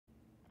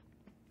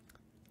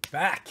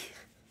Back.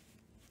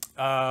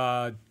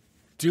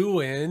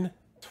 Doing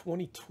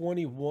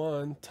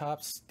 2021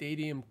 Top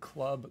Stadium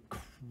Club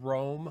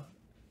Chrome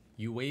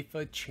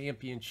UEFA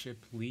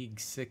Championship League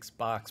 6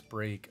 box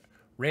break.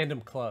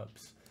 Random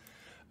clubs.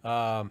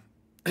 Some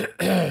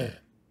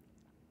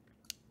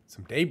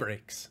day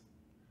breaks.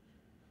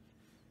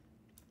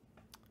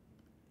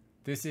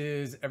 This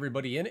is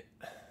everybody in it.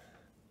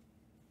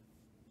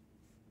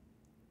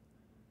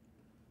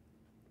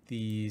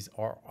 These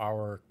are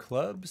our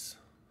clubs.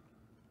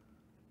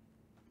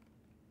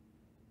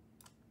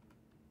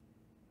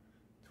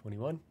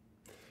 21.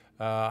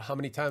 How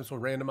many times we'll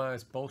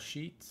randomize both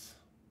sheets?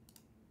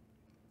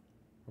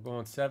 We're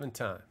going 7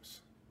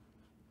 times.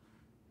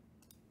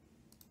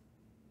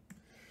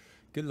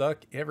 Good luck,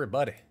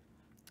 everybody.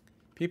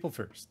 People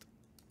first.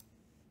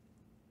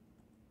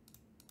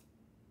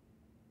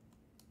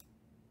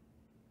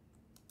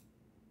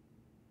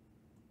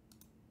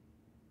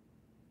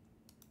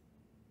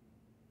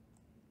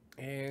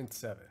 And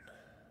 7.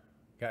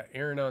 Got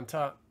Aaron on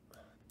top.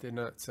 Did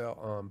not sell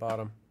on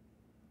bottom.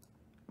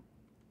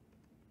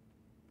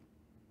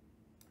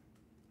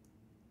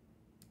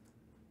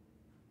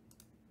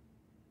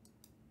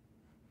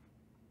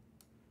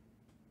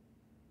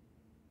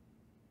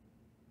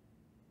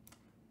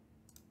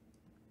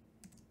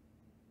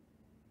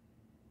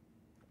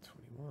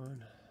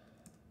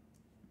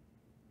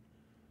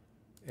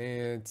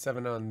 And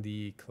 7 on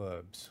the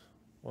clubs.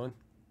 1,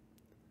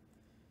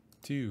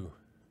 2,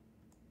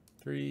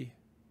 3,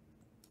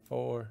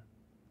 4,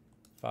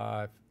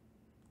 5,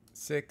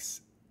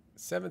 6,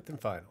 7th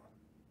and final.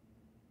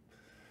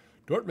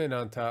 Dortmund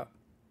on top.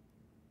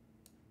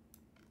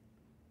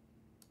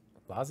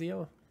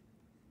 Lazio?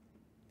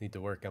 Need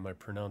to work on my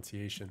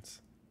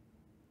pronunciations.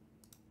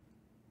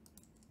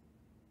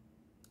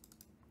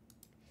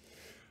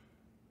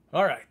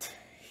 All right,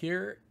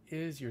 here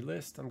is your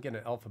list. I'm going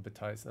to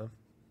alphabetize them.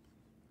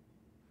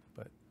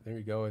 But there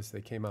you go as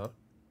they came out.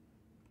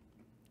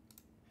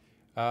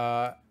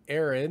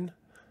 Aaron,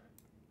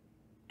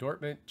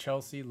 Dortmund,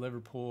 Chelsea,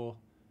 Liverpool,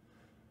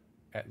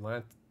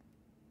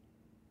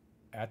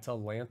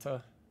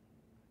 Atalanta,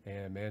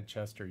 and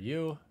Manchester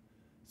U.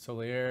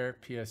 Solier,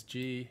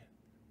 PSG,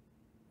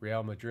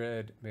 Real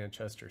Madrid,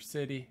 Manchester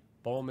City,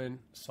 Bowman,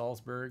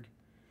 Salzburg.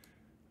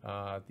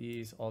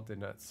 These all did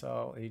not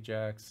sell.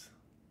 Ajax,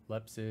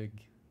 Leipzig,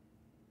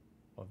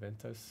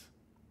 Juventus,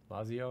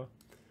 Lazio.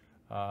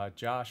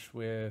 Josh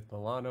with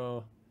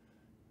Milano,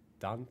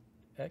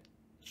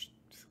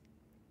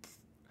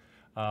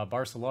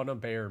 Barcelona,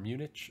 Bayern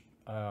Munich,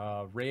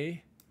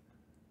 Ray,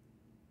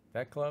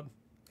 that club,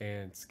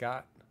 and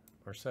Scott,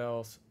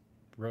 Marcel's,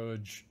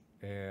 Rouge,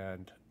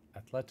 and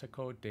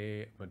Atletico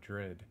de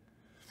Madrid.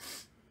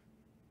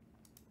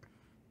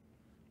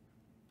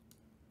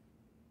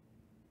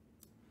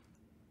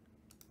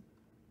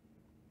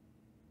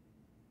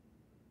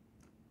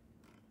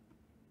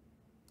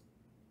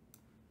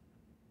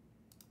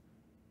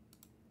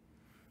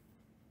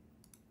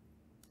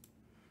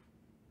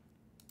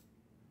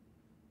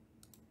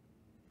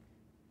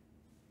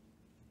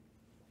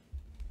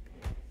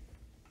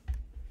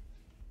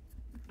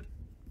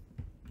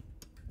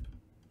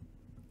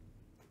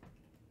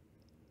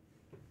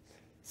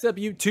 What's up,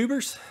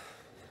 YouTubers?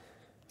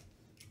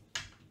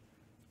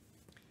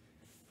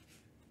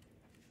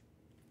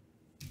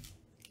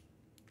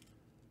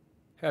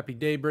 Happy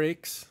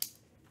Daybreaks.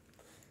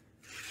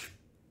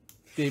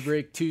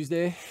 Daybreak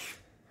Tuesday.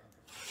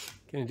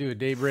 Gonna do a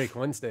Daybreak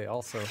Wednesday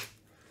also.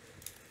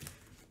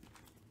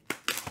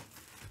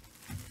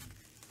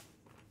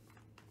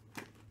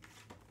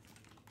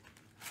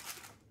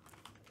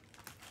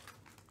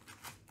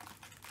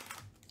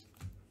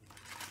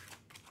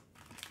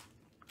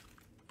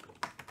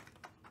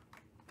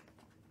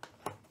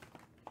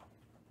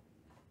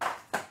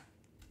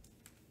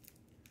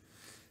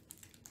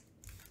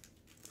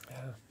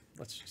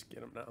 Let's just get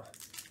them now.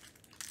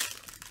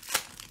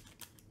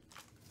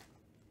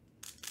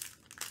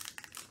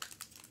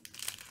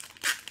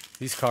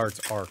 These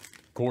cards are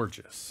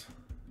gorgeous.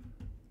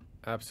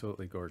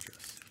 Absolutely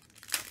gorgeous.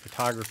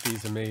 Photography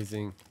is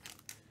amazing.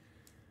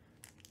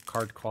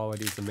 Card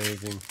quality is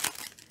amazing.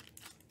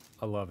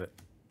 I love it.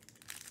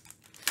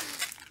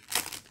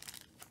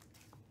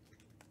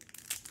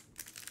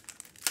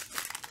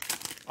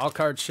 All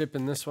cards ship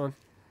in this one.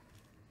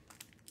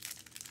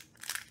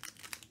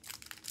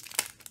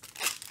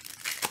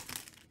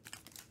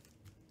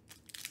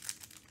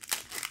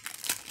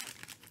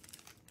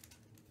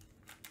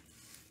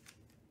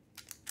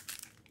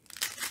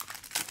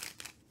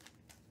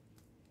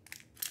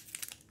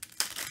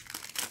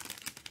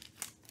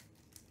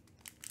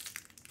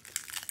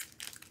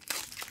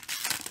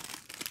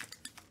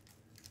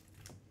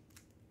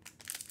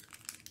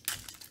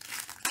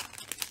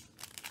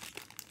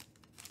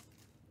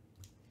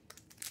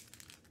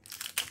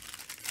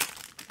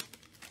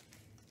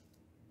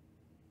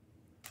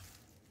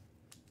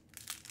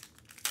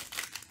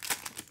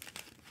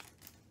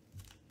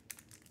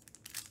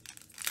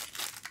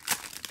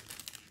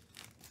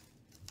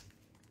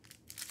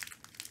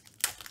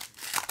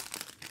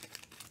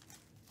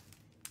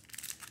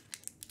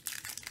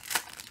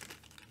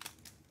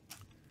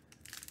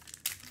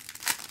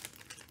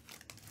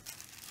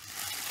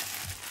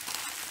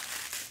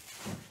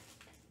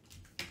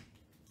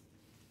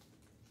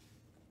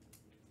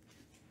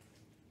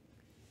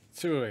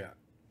 See what we got.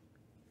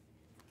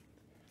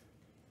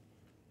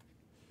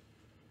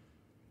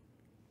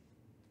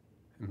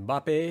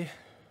 Mbappe.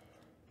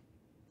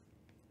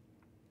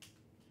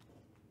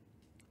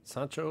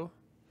 Sancho.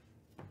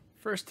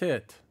 First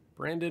hit.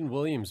 Brandon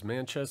Williams,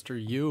 Manchester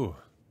U.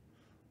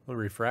 A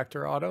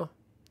refractor auto.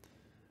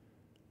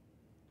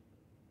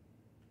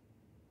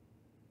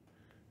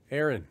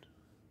 Aaron.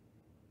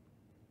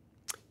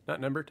 Not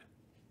numbered.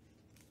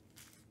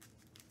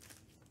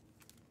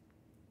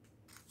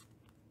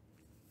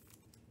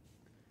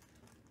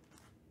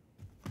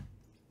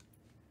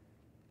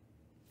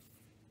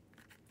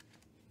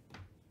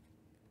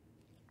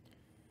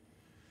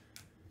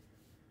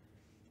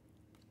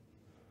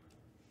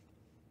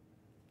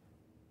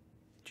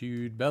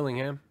 Jude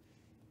Bellingham.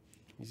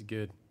 He's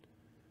good.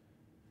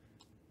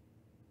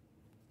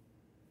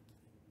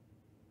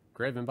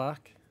 Gravenbach.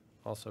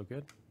 Also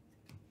good.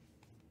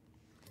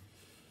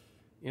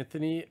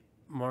 Anthony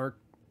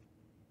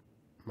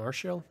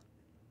Martial.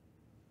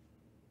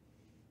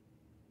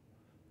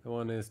 The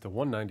one is to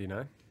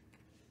 199.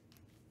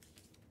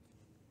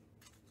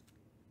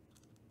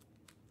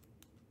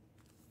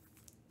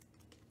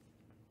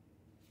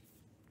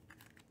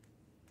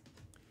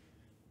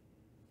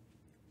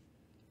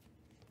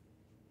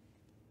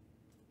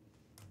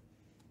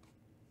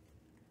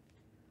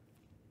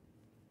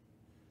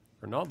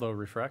 Ronaldo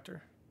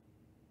refractor.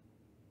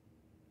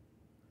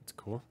 That's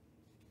cool.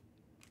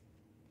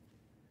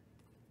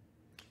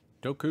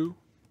 Doku.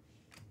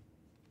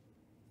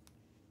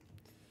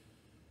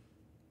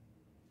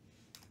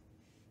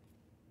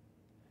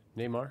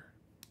 Neymar.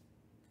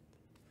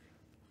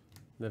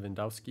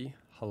 Lewandowski.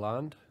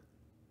 Haaland.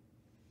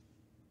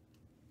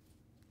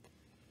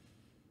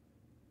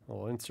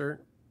 We'll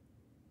insert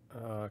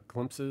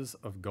glimpses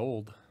of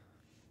gold.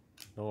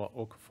 Noah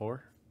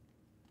Okafor.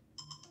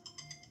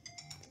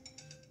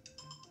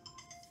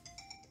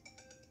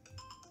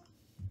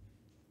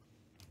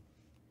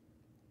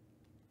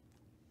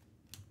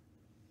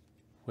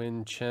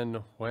 Win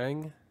Chen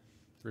Huang,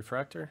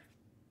 refractor.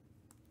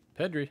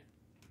 Pedri.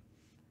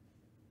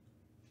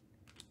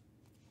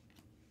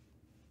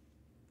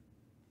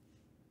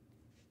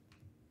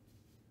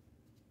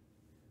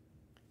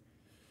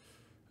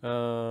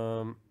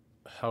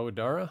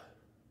 Haudara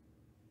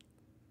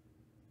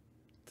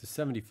to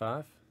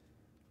 75.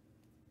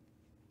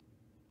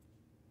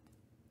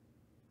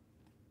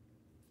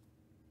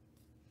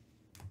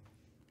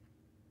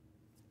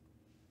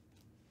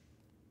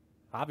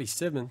 Avi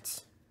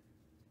Simmons.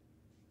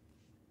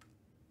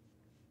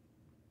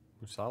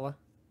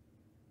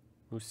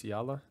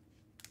 Musiala.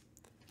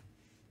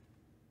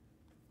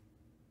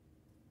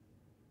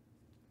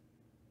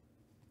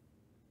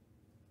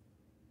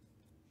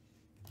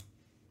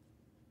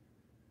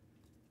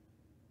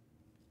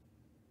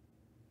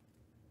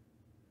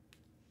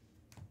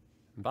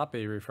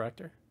 Mbappe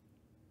refractor.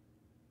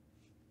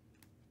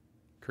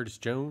 Curtis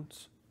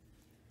Jones.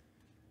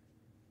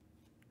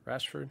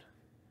 Rashford.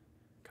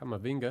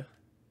 Kamavinga.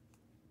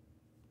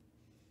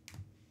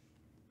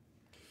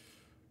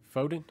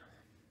 Foden.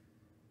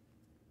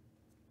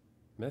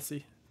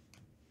 Messi.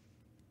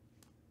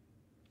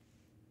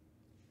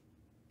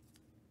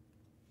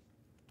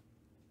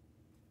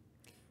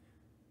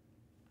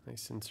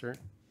 Nice insert.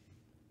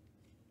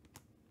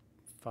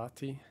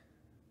 Fati.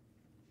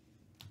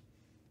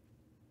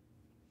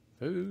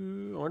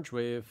 Ooh, Orange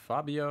Wave.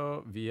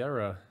 Fabio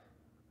Vieira.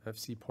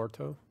 FC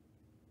Porto.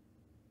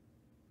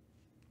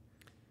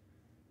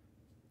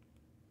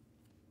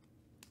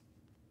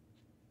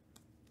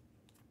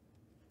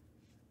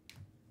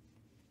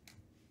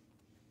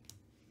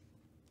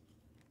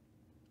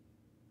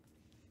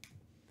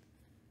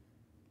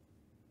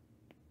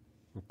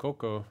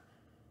 Mukoko.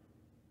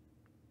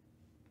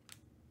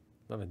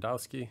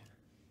 Lewandowski.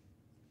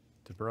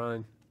 De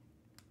Bruyne.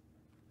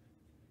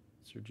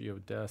 Sergio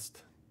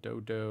Dest.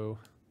 Dodo.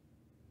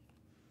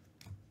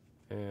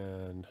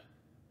 And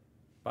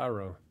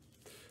Byro.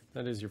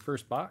 That is your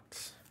first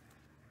box.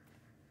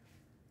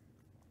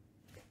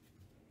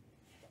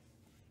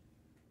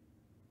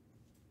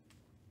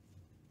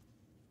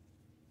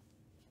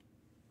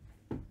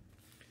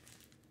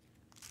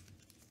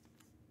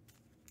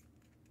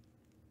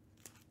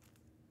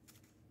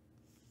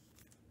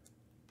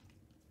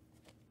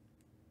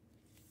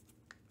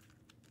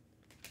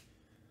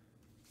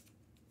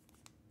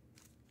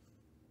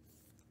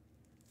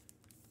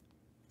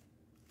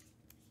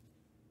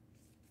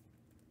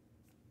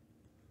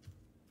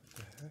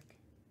 What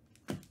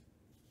the heck?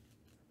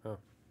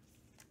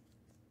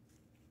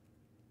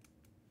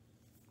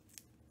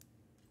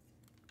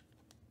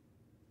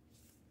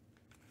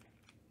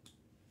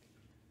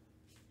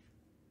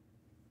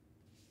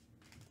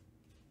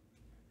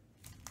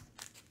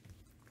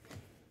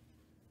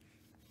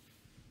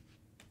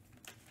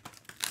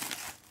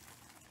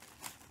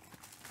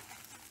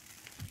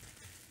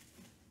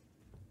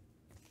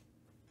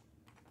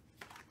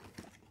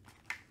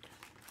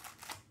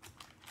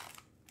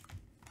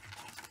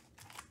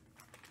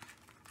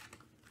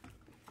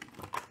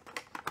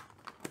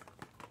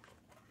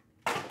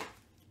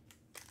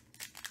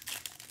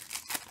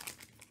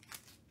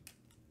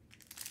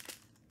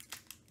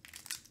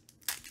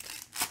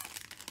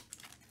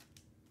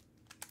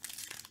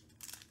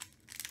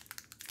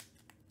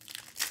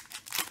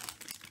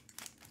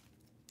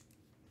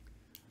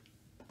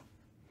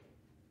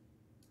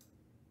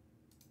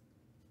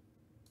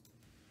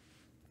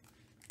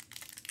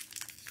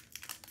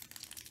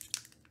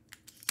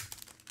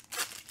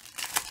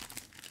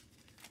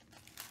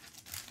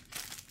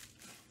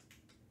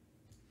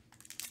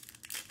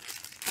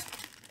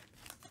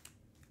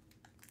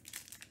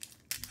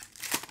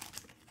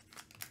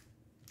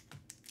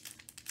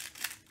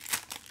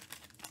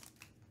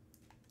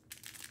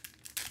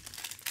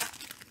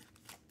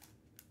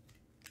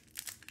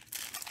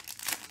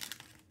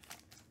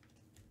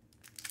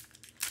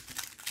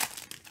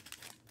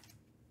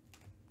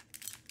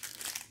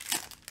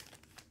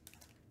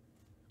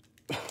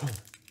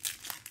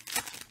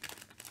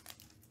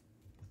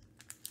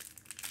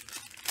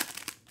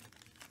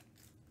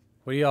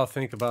 What do y'all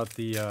think about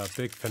the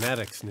big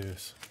Fanatics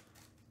news?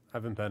 I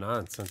haven't been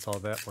on since all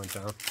that went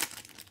down.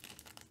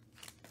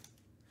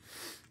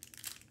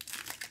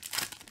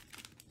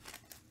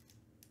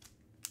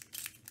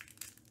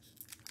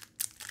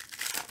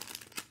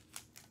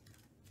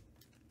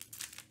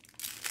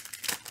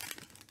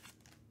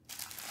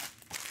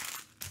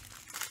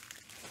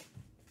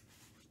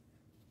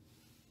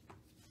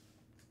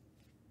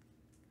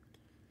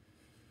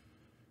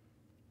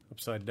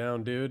 Upside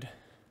down, dude.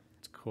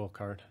 It's a cool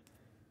card.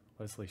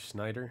 Wesley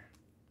Sneijder.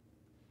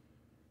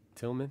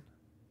 Tillman.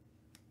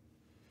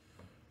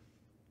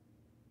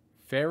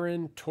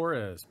 Ferran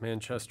Torres,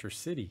 Manchester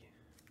City.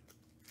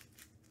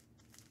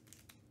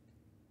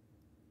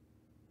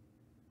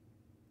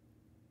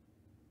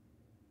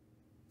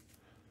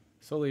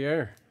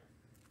 Solier.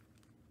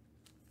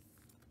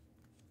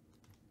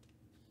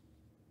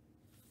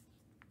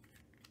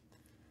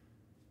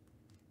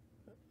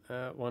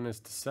 That one is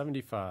to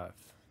 75.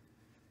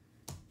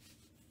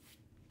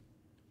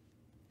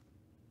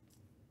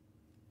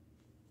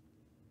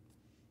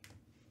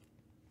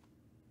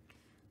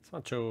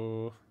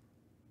 Sancho.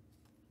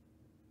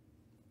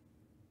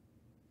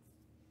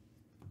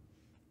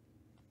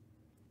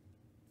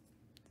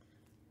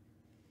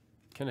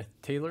 Kenneth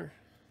Taylor,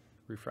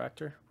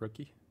 refractor,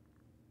 rookie.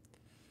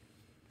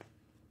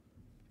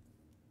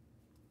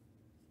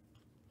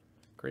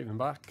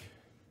 Gravenbach.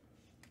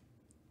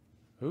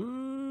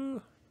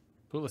 Ooh,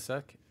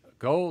 Pulisic.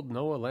 Gold,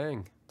 Noah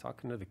Lang,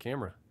 talking to the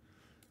camera.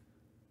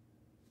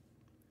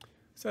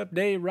 What's up,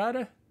 Dave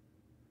Rada?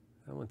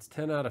 That one's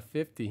 10 out of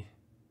 50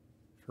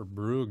 for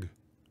Brugge.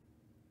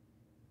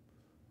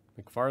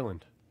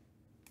 McFarland.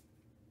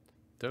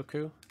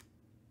 Doku.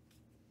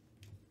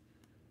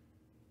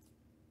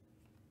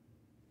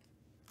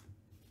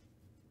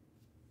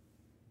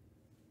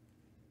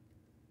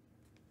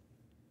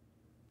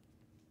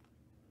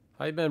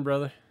 How you been,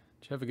 brother?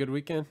 Did you have a good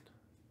weekend?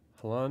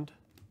 Holland.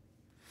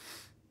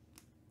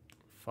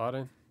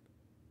 Foden.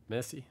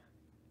 Messi.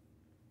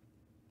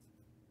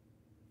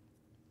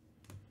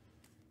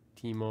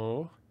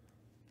 Timo.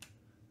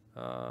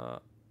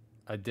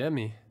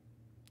 Ademi.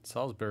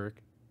 Salzburg.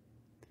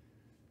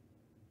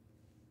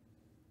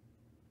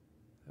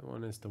 That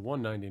one is to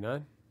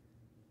 199.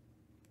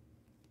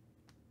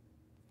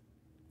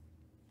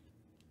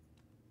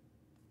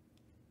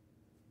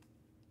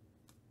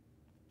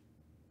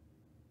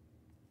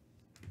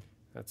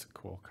 That's a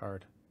cool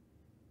card.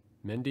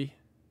 Mendy.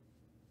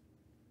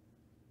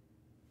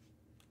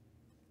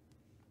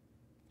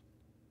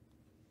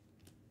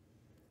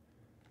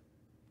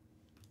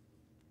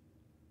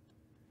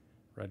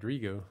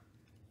 Rodrigo.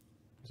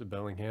 There's a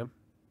Bellingham.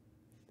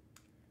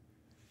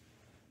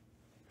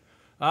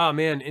 Ah,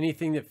 man,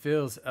 anything that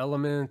feels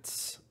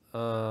elements,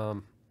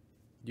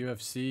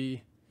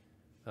 UFC,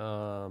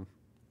 Topps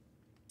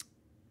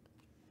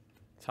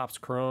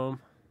Chrome.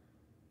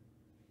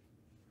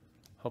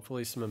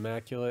 Hopefully some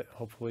Immaculate.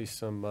 Hopefully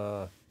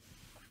some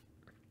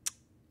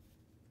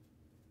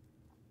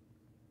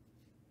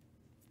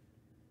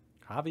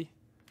Hobby.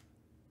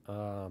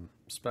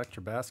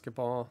 Spectre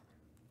Basketball.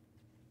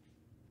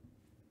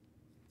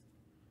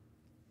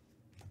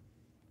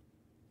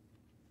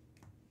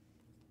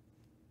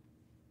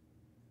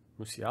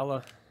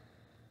 Musiala.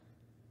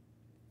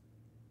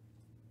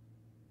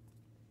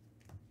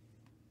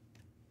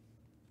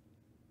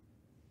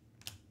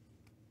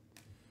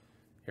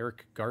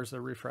 Eric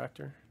Garza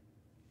refractor.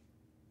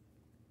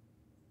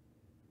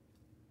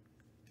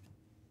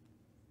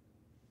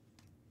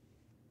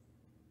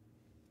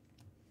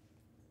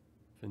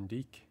 Van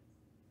Dijk.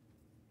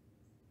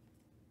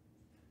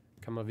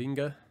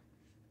 Camavinga.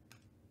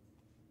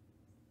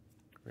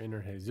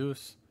 Rainer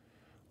Jesus.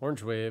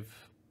 Orange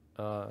Wave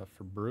for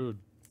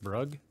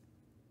Brugge.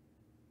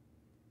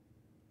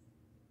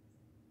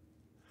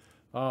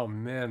 Oh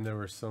man, there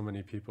were so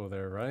many people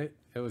there, right?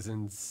 It was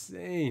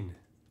insane.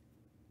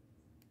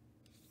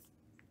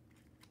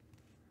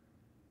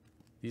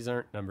 These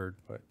aren't numbered,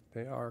 but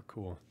they are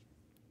cool.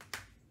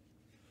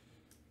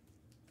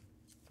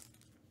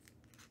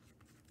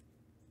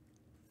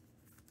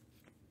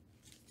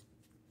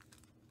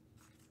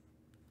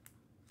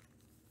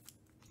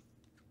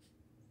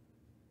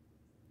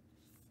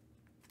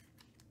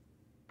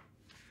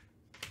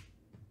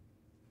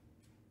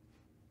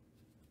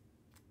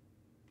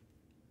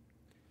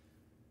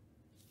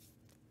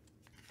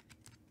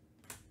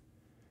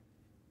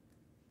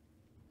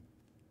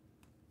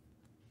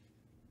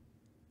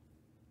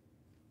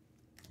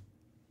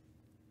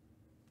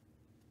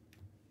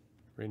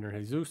 Rainer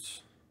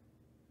Jesus.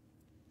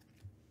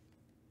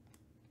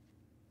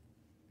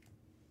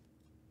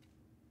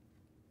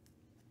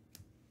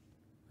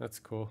 That's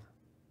cool.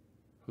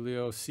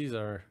 Julio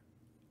Cesar.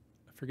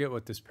 I forget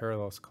what this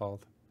parallel is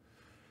called.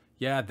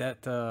 Yeah,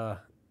 that the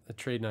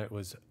trade night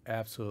was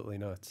absolutely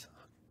nuts.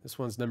 This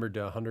one's numbered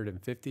to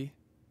 150.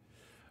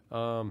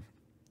 I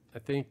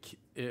think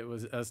it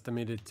was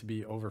estimated to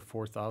be over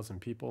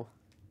 4,000 people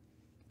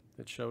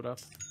that showed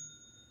up.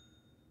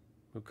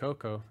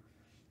 Mukoko.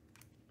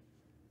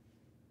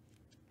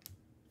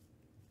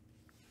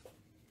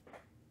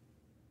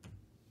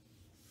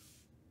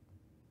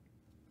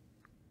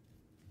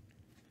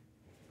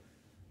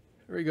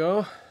 There we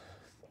go.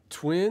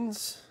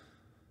 Twins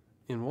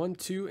in 1,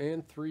 2,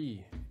 and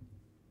 3.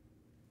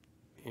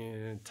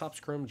 And Topps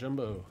Chrome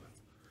Jumbo.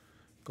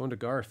 Going to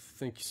Garth.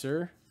 Thank you,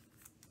 sir.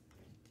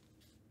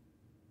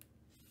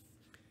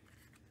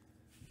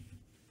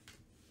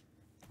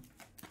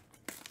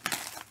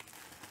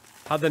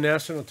 How'd the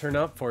National turn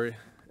out for you?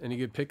 Any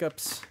good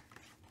pickups?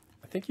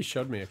 I think you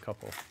showed me a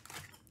couple.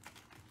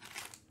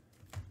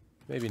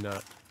 Maybe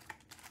not.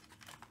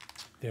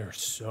 There are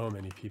so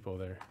many people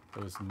there.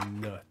 It was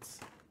nuts.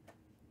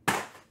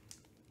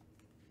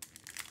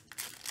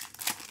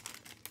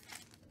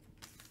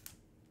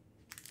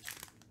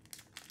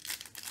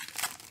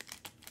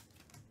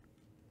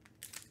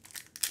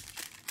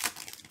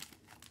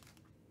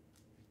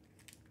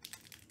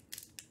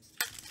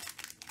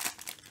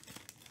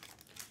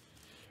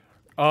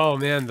 Oh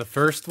man, the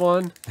first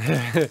one,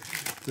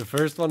 the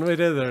first one we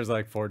did, there was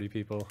like 40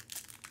 people.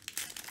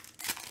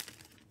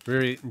 We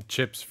were eating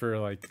chips for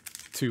like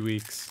 2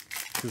 weeks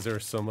because there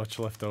was so much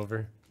left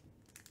over.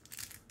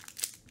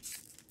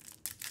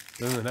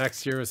 Then the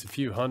next year was a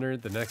few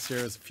hundred. The next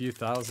year was a few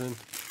thousand,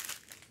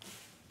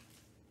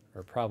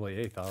 or probably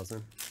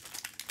 8,000.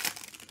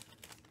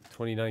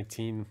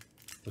 2019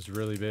 was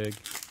really big.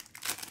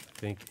 I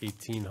think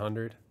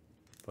 1,800.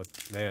 But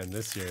man,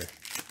 this year.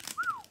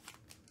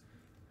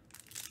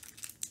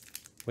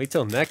 Wait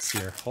till next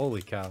year.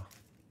 Holy cow.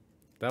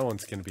 That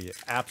one's going to be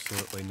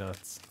absolutely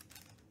nuts.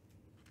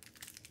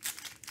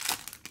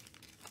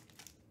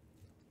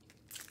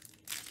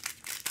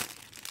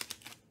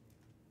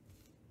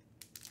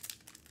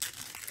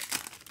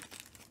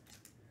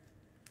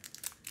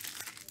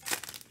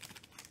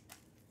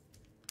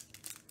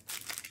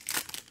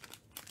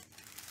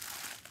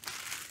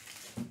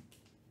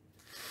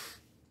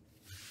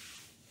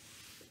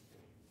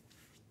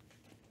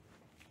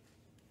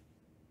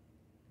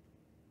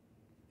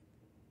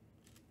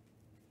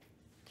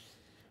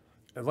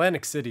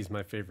 Atlantic City's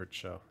my favorite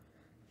show.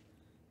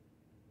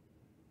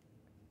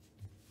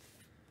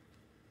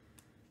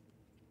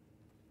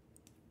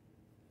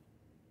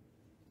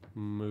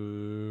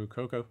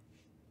 Mukoko.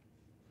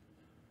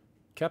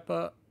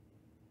 Kepa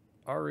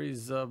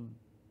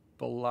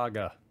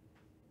Arrizabalaga.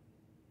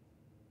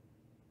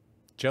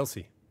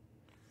 Chelsea.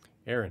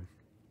 Aaron.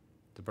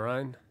 De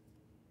Bruyne.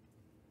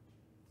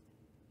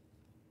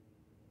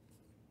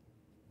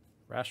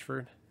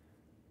 Rashford.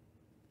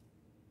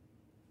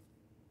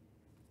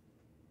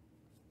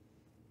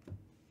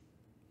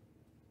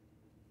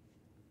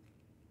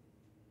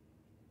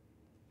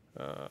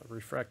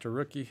 Refractor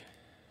rookie.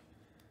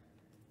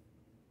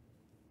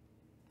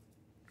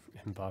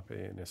 Mbappe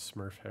and his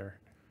Smurf hair.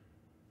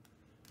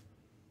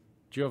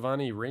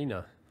 Giovanni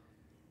Reina.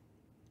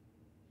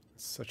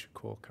 Such a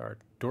cool card.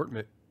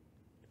 Dortmund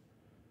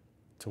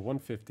to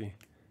 150.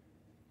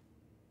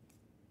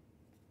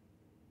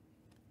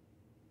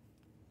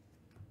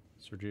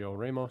 Sergio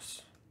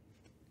Ramos.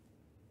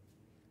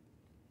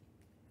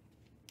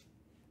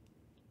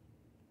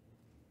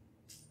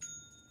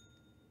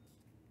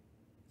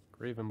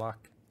 Ravenbach.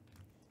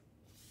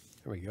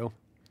 There we go.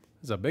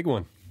 This is a big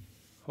one.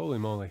 Holy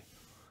moly.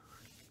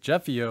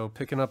 Jeffio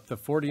picking up the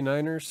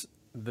 49ers,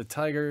 the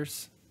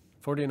Tigers,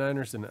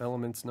 49ers in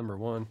Elements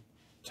 #1,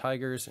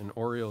 Tigers and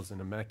Orioles in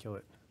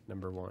Immaculate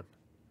 #1.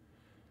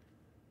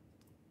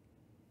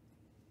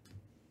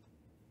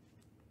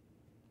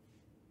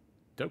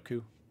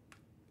 Doku.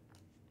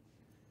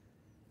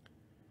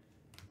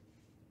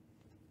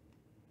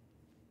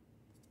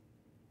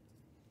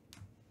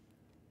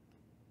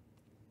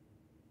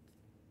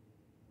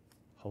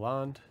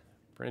 Holland,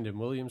 Brandon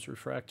Williams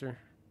refractor,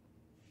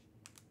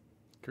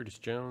 Curtis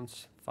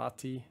Jones,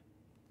 Fati,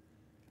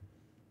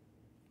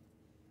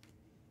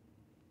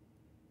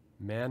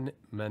 Manny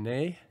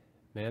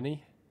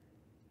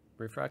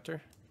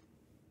refractor.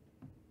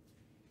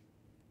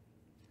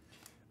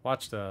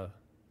 Watched a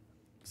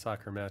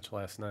soccer match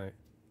last night.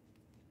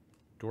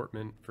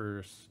 Dortmund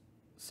versus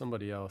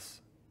somebody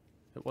else.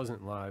 It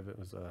wasn't live, it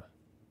was a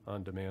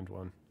on-demand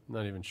one. I'm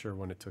not even sure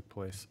when it took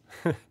place.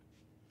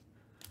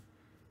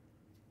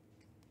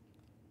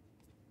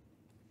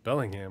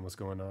 Bellingham was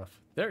going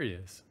off. There he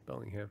is,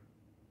 Bellingham.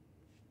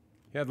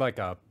 He had like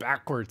a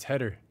backwards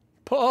header.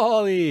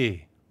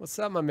 Paulie! What's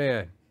up, my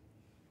man?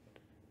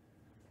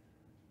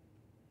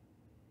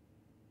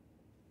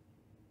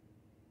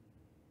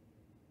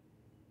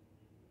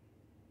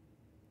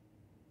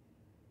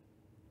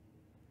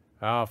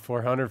 Ah,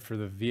 400 for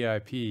the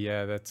VIP.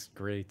 Yeah, that's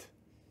great.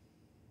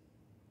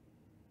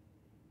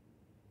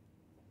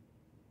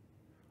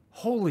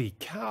 Holy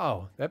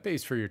cow. That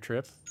pays for your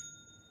trip.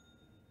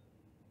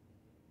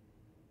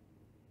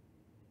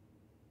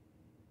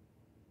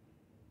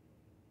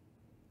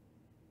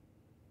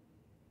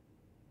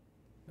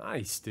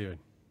 Nice, dude.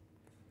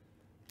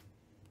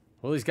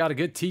 Well, he's got a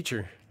good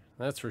teacher.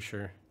 That's for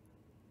sure.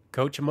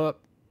 Coach him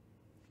up.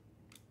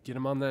 Get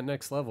him on that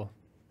next level.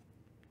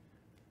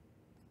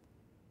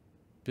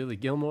 Billy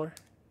Gilmore.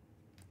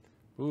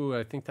 Ooh,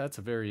 I think that's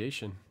a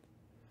variation.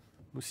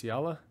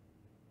 Musiala.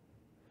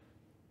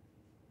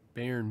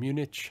 Bayern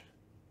Munich.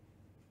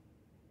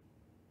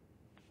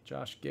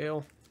 Josh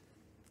Gale.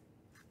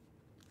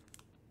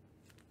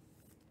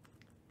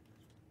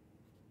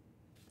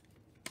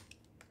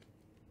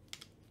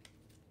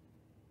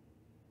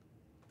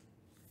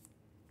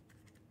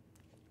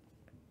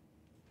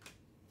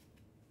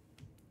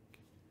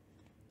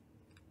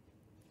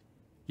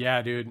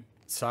 Yeah, dude,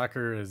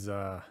 soccer is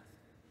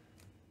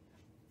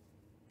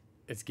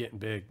it's getting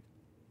big.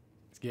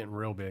 It's getting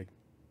real big.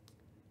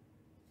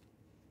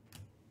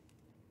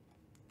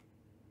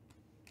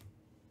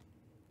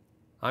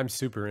 I'm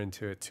super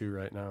into it too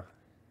right now.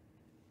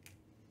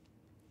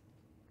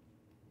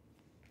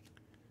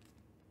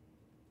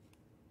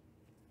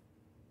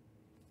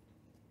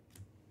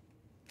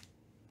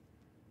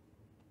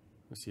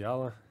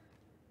 Musiala.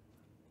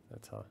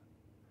 That's how.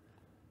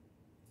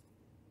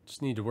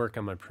 Just need to work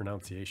on my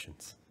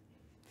pronunciations.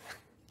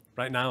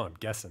 Right now I'm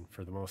guessing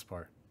for the most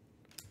part.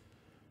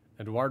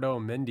 Eduardo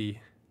Mendy,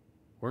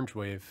 Orange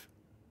Wave.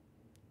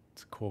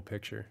 It's a cool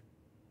picture.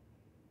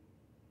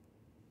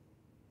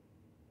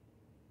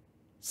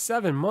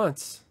 7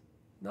 months.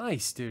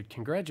 Nice, dude.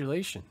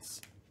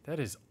 Congratulations. That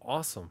is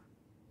awesome.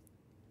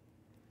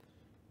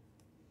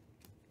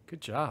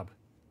 Good job.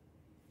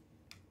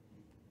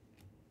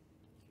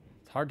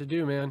 It's hard to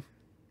do, man.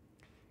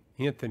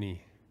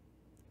 Anthony,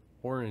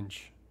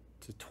 orange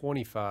to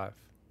 25.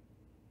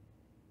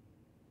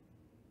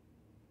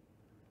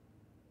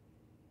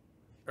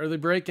 Early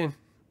breaking,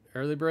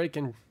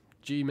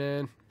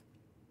 G-man.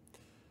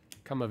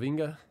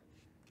 Camavinga.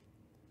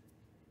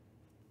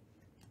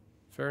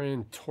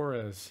 Ferran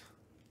Torres.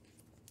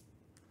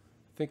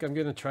 I think I'm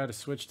going to try to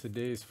switch to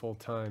days full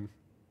time.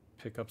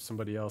 Pick up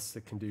somebody else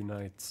that can do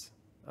nights.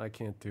 I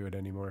can't do it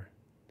anymore.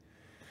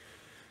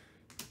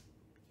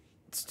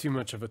 It's too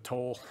much of a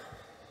toll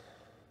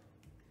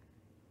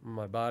on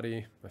my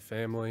body, my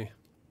family.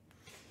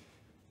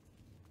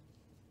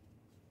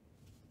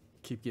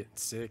 Keep getting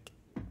sick,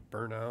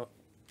 burnout.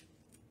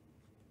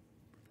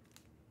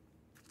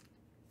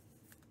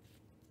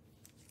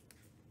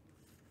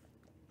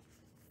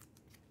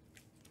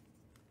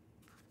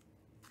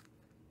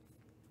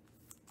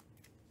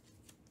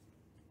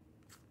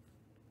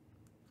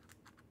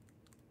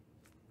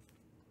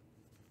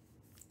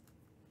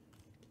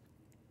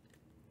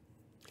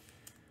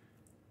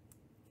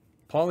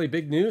 Paulie,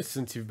 big news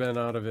since you've been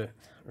out of it,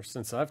 or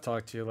since I've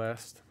talked to you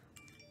last.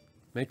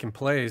 Making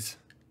plays,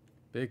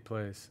 big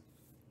plays.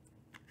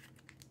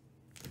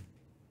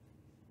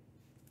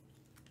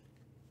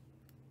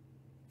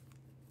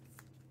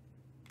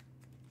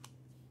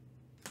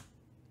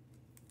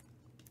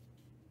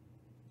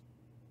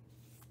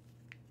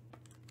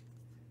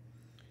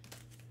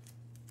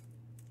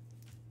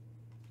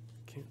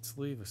 Can't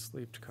sleeve a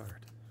sleeved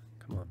card.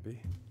 Come on,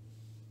 B.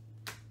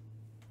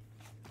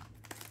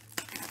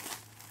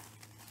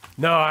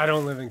 No, I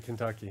don't live in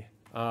Kentucky.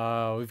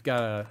 I've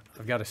got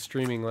a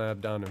streaming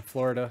lab down in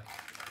Florida.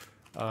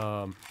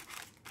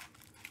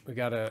 We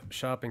got a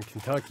shop in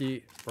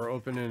Kentucky. We're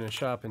opening a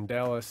shop in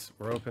Dallas.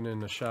 We're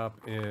opening a shop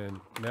in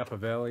Napa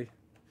Valley.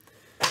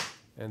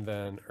 And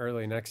then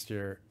early next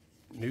year,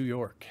 New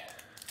York.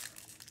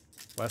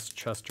 West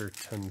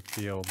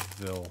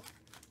Chestertonfieldville.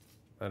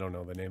 I don't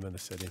know the name of the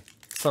city.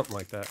 Something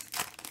like that.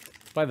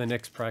 By the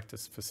Knicks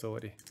practice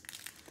facility.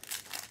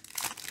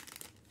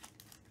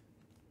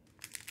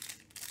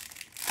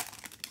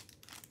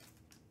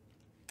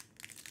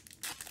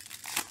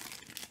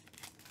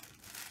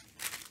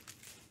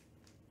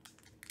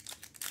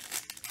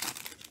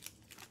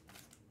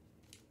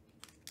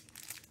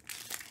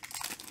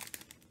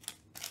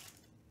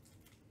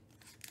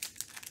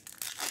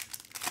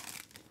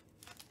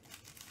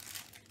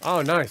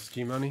 Oh, nice,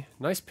 G-Money.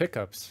 Nice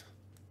pickups.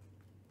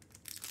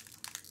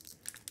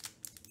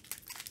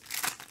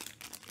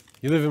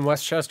 You live in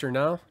Westchester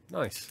now?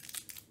 Nice.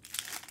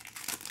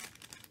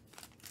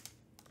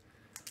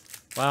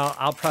 Well,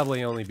 I'll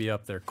probably only be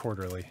up there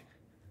quarterly.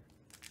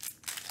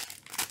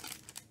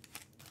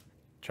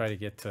 Try to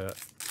get to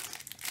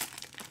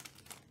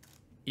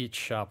each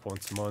shop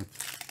once a month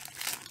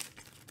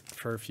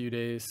for a few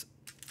days.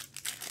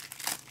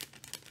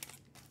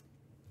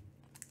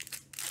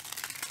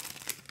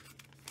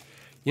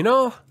 You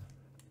know,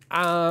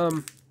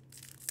 I'm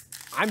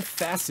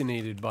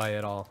fascinated by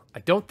it all. I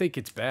don't think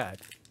it's bad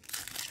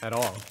at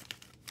all.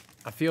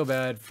 I feel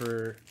bad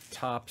for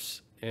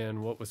Topps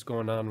and what was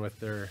going on with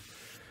their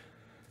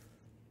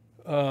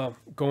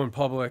going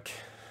public.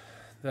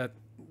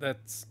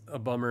 That's a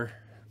bummer.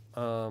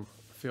 I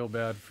feel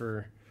bad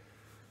for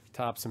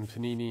Topps and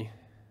Panini.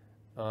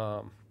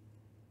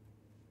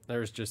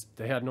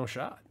 They had no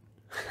shot.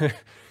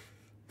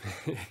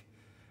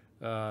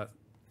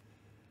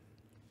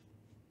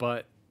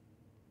 But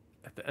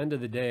at the end of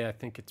the day, I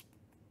think it's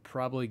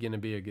probably going to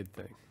be a good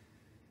thing.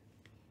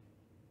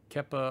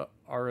 Kepa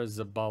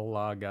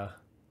Arrizabalaga.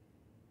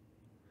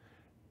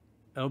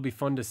 It'll be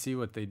fun to see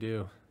what they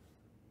do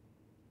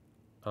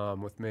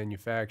with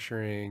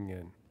manufacturing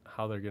and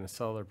how they're going to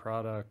sell their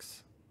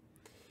products.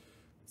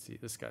 Let's see,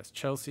 this guy's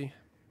Chelsea.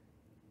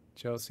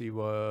 Chelsea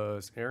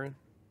was Aaron.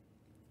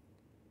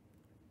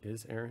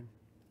 Is Aaron.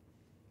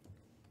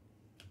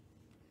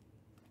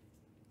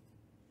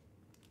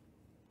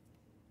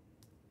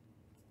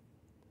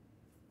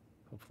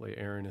 Hopefully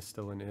Aaron is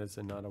still in his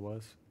and not a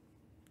was.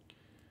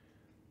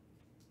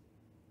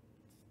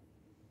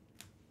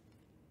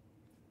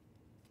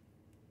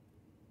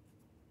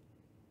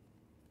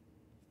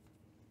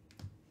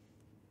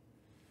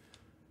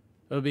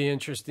 It'll be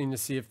interesting to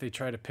see if they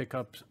try to pick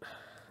up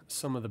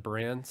some of the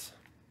brands.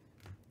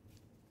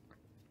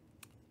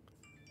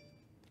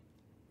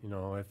 You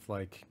know, if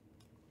like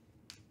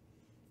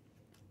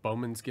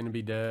Bowman's going to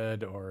be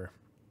dead, or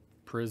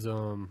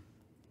Prism,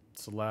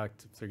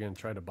 Select, if they're going to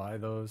try to buy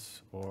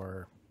those,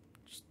 or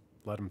just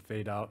let them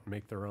fade out and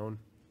make their own.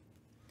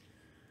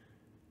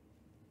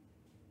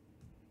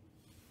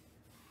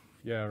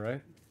 Yeah,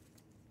 right?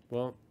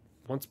 Well,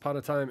 once upon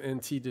a time,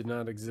 NT did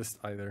not exist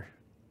either.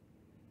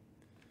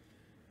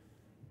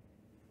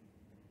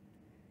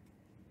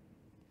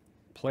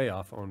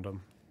 Playoff owned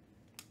them.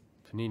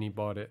 Panini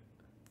bought it.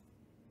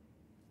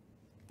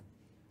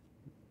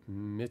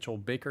 Mitchell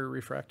Baker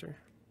refractor.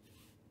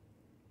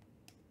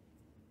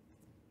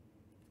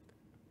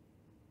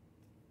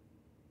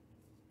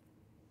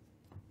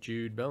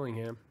 Jude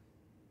Bellingham.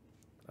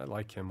 I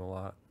like him a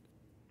lot.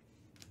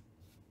 I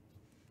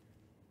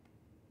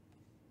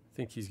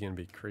think he's going to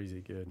be crazy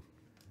good.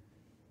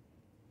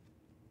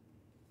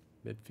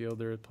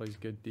 Midfielder, plays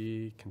good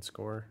D, can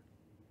score.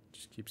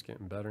 Just keeps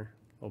getting better.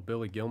 Oh,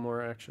 Billy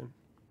Gilmore action.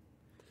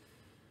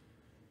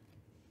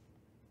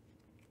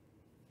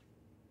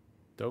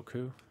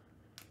 Doku.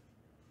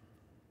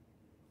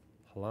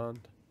 Haaland.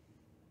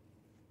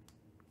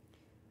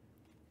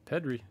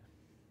 Pedri.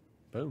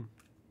 Boom.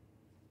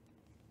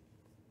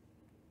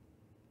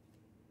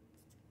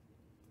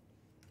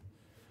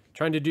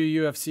 Trying to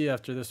do UFC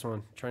after this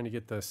one. Trying to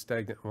get the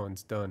stagnant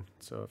ones done.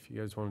 So if you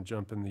guys want to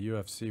jump in the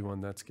UFC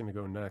one, that's going to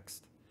go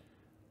next.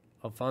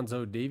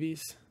 Alphonso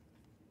Davies.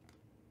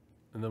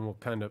 And then we'll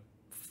kind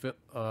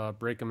of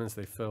break them as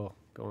they fill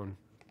going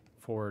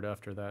forward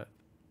after that.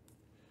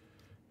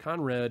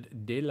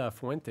 Conrad De La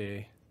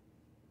Fuente.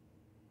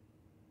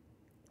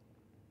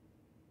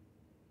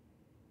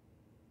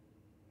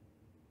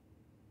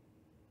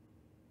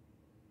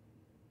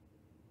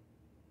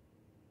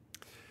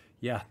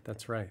 Yeah,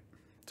 that's right.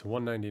 To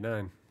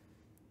 199.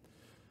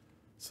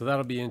 So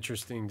that'll be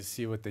interesting to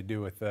see what they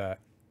do with that.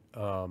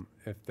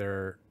 If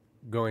they're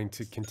going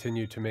to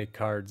continue to make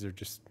cards or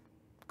just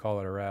call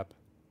it a wrap.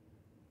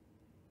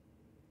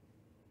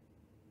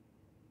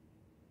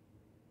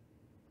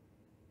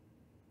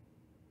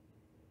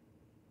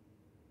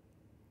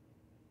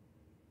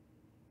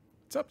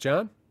 What's up,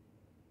 John?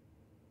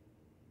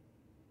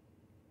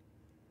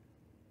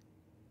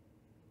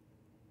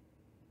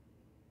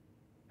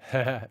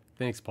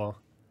 Thanks, Paul.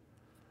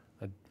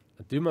 I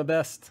do my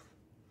best.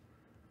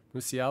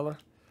 Musiala.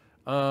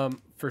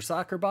 For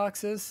soccer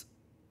boxes,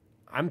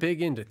 I'm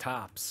big into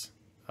tops.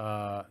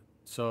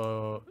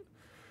 So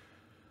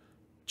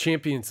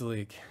Champions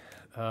League,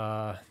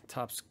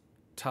 Tops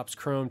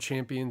Chrome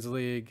Champions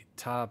League,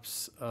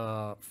 Tops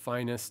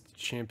Finest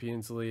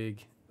Champions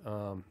League.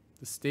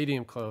 The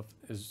Stadium Club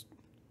is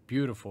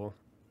beautiful,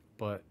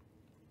 but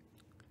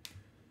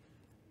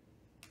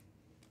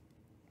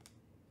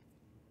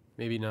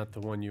maybe not the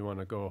one you want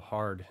to go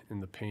hard in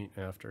the paint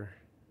after.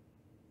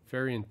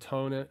 Varian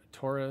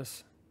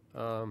Torres,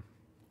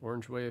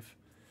 Orange Wave.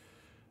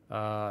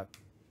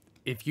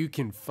 If you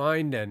can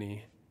find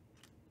any,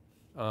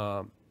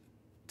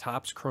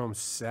 Topps Chrome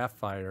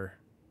Sapphire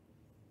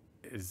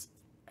is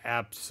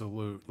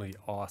absolutely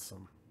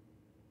awesome.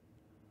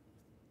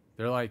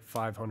 They're like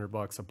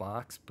 $500 a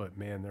box, but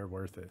man, they're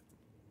worth it.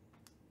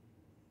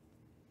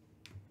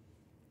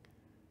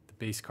 The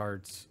base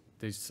cards,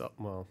 they sell,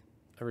 well,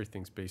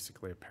 everything's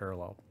basically a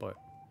parallel, but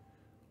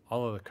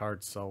all of the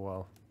cards sell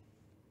well.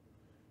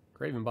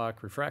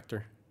 Gravenbach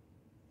Refractor.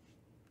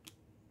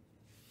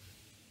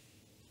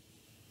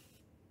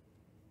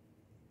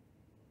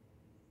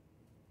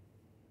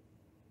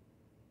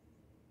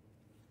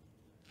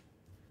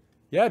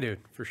 Yeah, dude,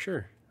 for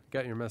sure.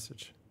 Got your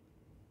message.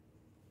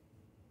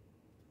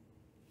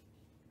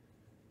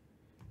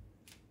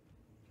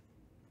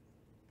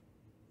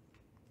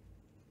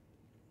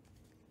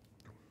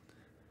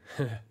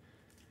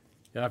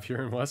 Yeah, if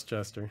you're in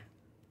Westchester,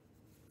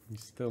 you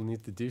still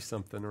need to do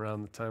something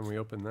around the time we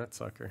open that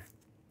sucker.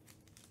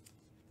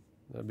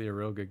 That'd be a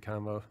real good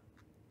combo.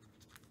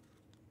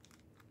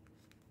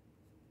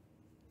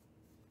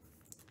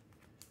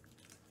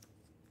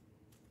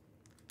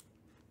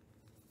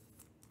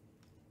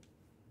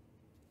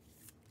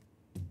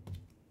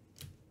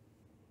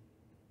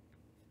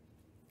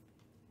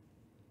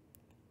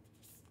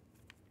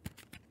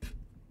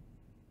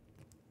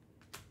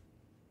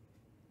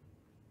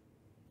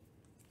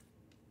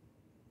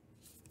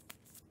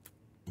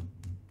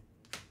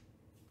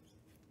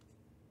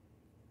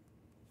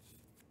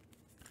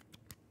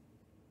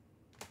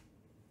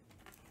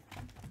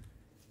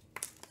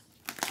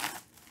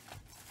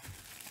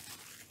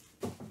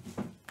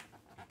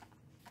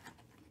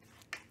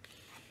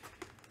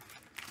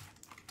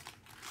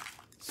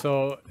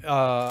 So,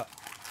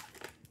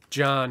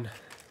 John,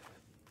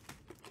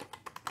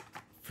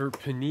 for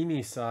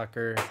Panini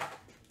Soccer,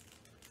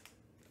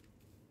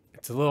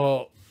 It's a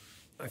little,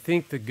 I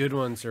think the good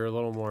ones are a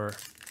little more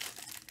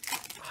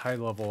high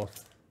level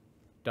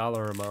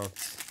dollar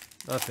amounts.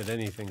 Not that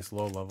anything's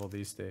low level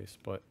these days,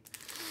 but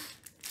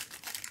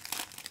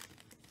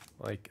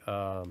like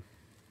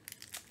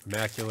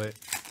Immaculate,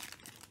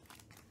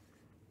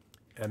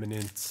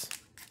 Eminence,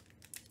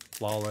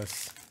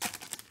 Flawless.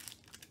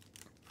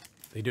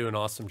 They do an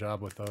awesome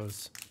job with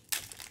those.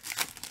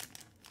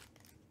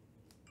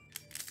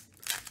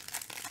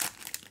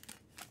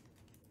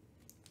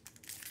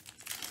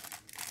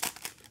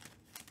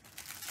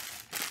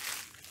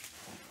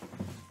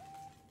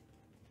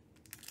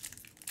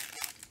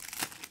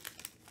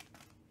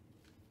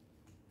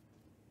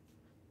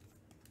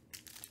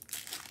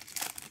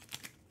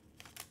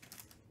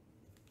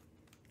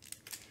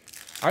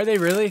 Are they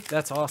really?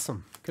 That's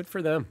awesome. Good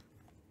for them.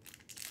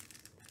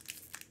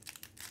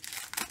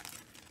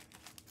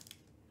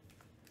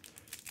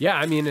 Yeah,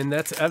 I mean, and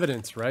that's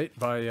evidence, right?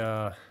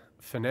 By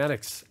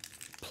Fanatics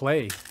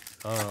play.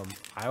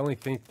 I only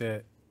think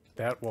that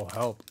that will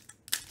help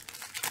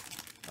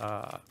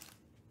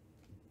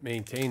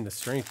maintain the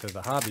strength of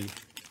the hobby.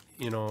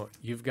 You know,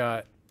 you've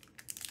got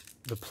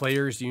the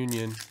players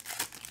union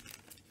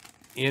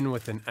in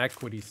with an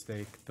equity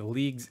stake, the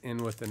league's in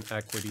with an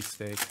equity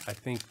stake. I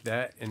think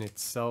that in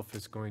itself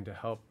is going to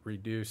help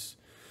reduce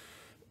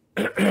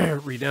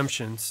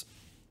redemptions.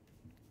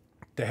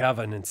 They have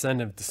an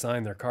incentive to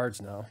sign their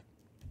cards now.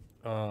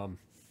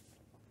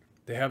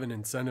 They have an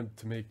incentive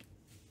to make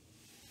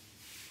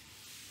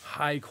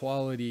high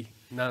quality,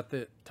 not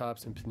that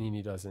Topps and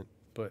Panini doesn't,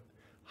 but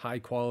high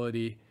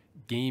quality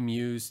game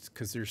used,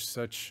 because there's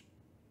such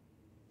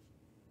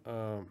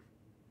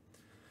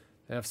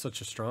they have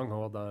such a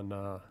stronghold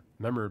on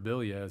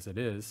memorabilia as it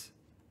is,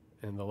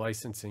 and the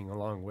licensing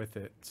along with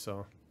it.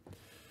 So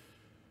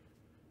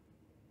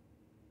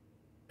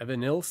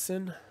Evan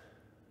Nilsson,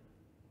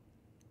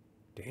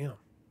 damn,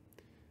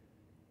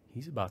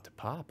 he's about to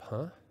pop,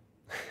 huh?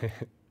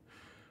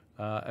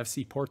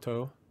 FC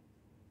Porto.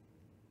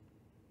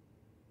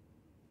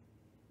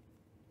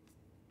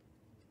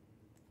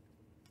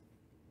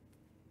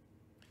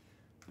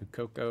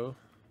 Coco.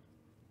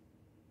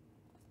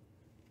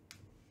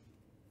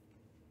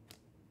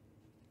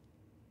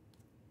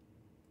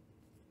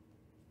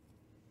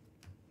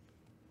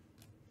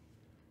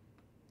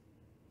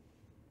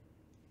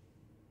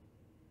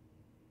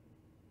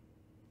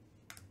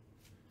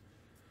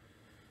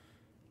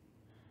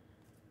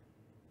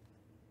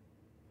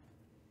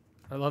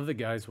 I love the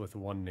guys with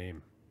one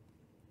name.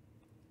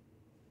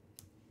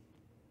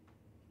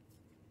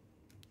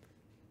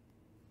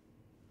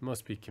 It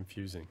must be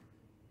confusing.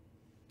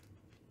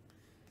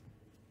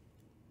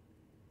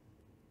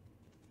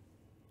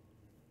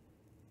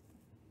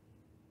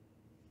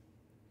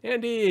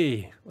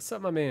 Andy, what's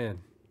up, my man?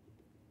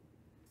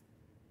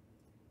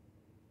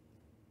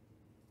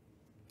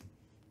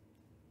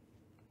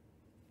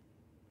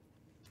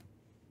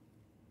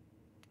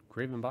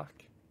 Gravenbach,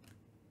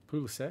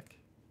 Pulisic,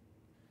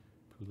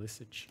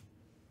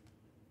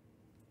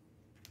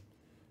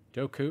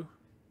 Doku,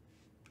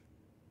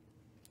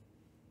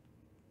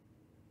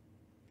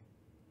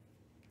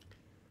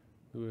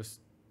 Lewis.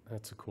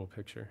 That's a cool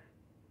picture.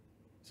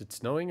 Is it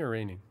snowing or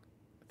raining?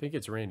 I think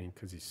it's raining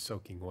because he's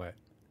soaking wet.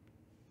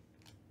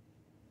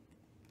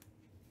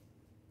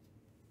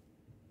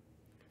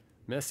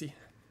 Messi.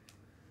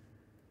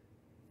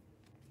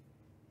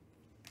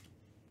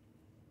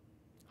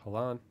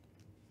 Haaland.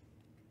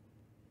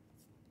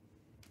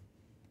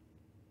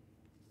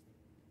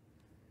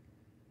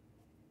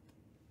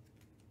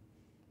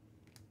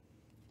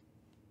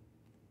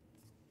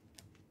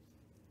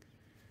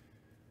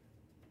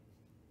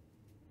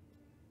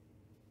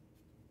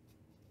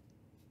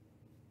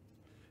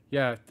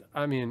 Yeah,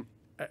 I mean,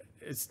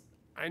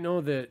 I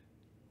know that,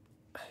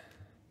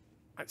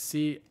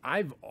 see,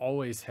 I've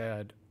always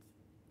had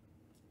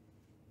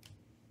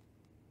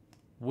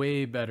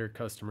way better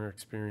customer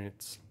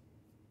experience.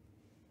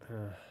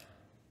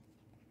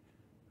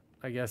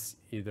 I guess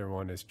either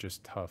one is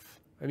just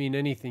tough. I mean,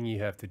 anything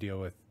you have to deal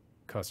with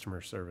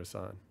customer service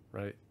on,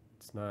 right?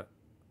 It's not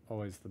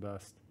always the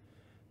best.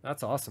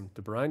 That's awesome.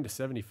 De Bruyne to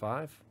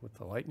 75 with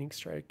the lightning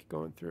strike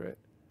going through it.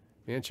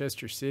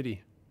 Manchester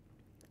City.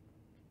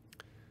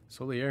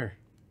 Solier.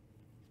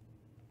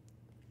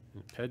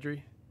 And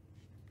Pedri.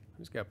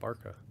 Who's got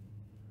Barca?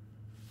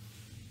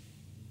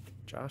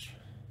 Josh.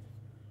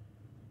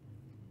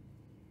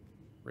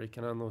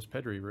 Raking on those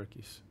Pedri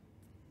rookies.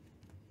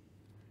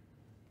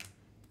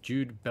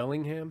 Jude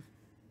Bellingham.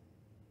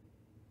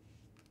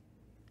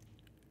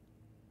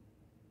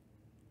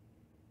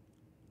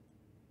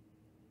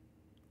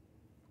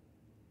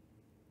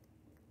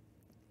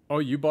 Oh,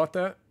 you bought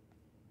that?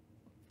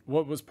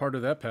 What was part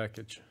of that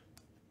package?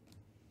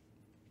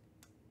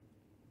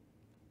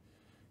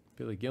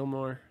 Billy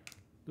Gilmore.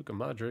 Luka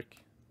Modric.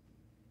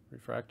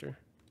 Refractor.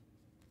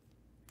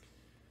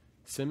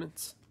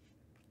 Simmons.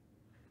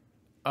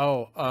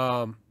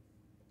 Oh,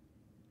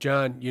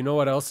 John, you know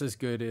what else is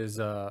good is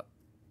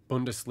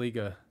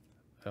Bundesliga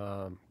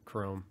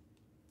Chrome.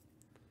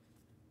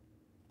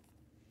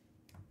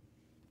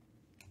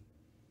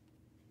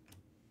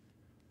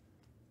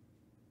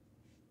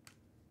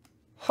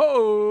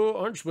 Oh,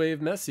 Orange Wave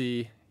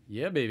Messi.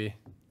 Yeah, baby.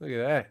 Look at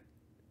that.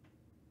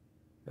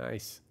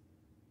 Nice.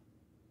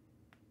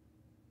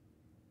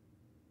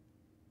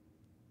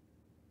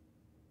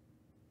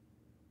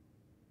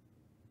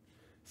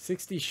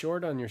 $60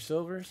 short on your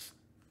silvers.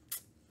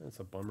 That's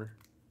a bummer.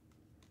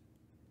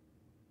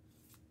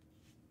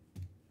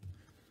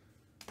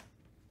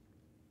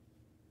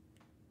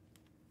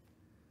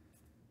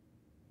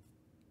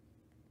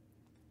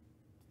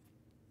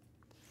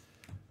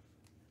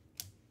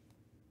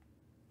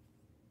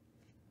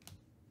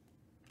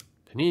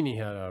 Panini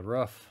had a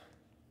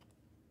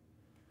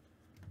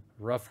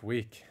rough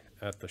week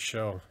at the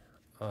show.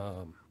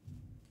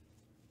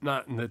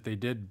 Not in that they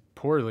did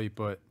poorly,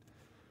 but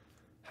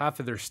half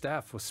of their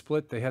staff was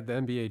split. They had the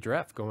NBA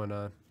draft going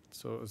on.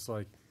 So it was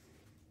like,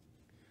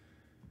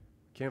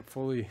 can't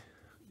fully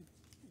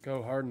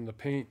go hard in the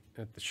paint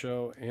at the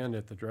show and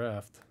at the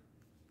draft.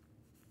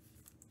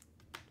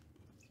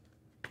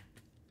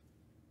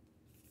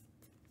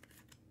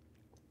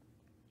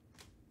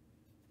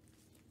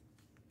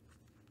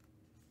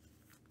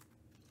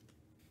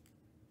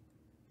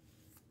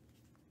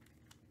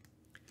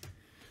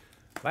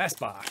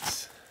 Last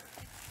box.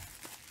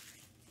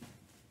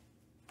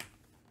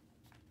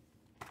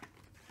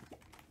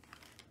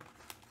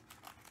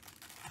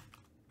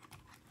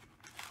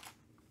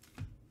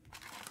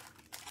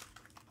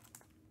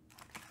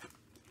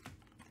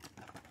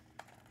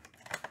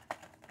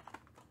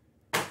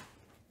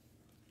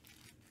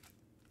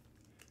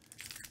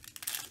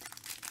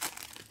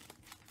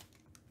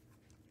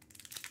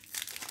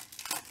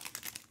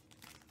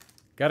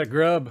 Got a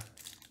grub.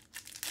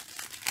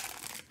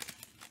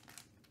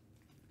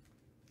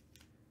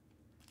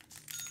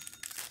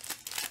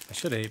 I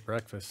should have ate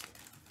breakfast.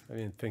 I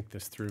didn't think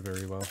this through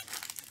very well.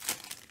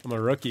 I'm a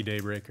rookie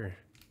daybreaker.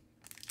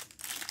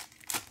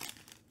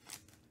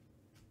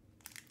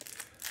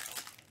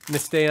 I'm going to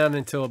stay on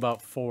until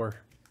about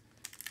 4.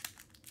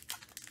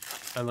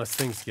 Unless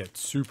things get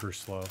super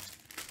slow.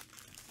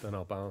 Then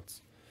I'll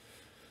bounce.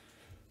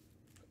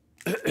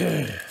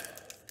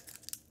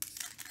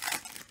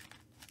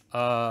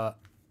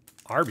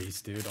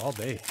 Arby's, dude, all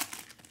day.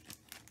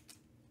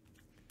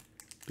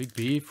 Big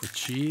beef with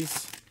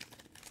cheese.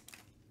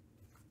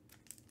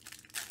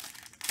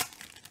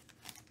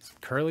 Some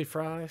curly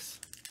fries.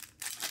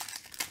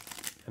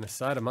 And a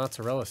side of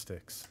mozzarella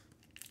sticks.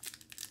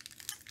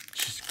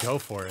 Just go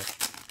for it.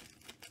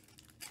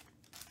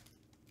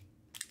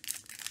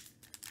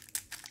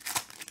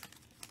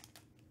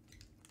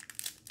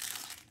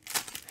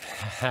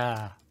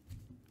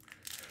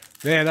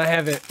 Man, I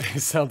haven't.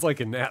 It sounds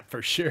like a nap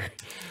for sure.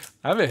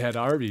 I haven't had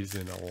Arby's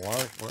in a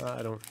long. Well,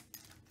 I don't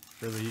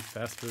really eat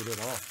fast food at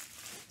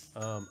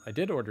all. I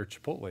did order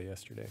Chipotle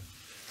yesterday.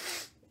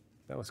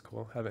 That was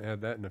cool. Haven't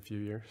had that in a few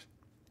years.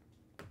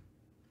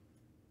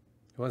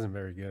 It wasn't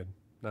very good.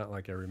 Not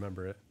like I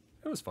remember it.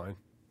 It was fine.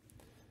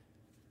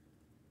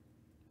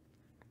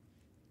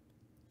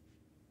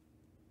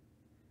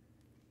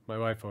 My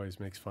wife always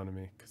makes fun of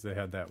me because they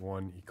had that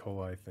one E.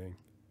 coli thing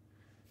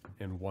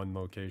in one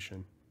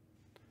location.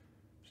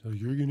 So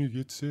you're going to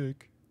get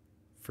sick.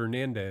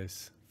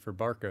 Fernandez for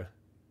Barca.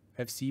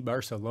 FC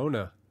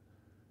Barcelona.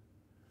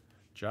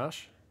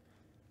 Josh?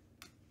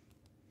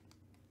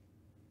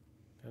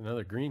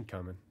 Another green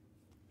coming.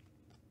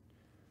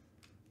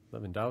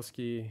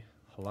 Lewandowski,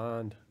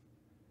 Haaland,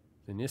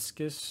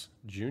 Vinicius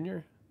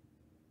Jr.,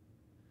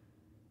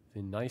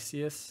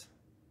 Vinicius.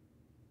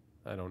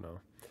 I don't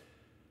know.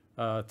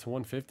 To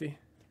 150.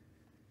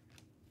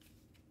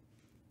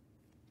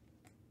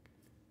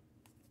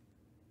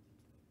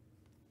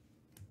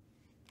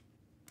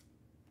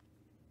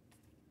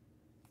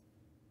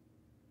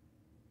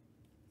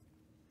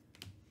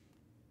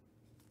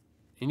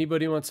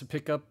 Anybody wants to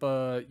pick up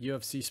a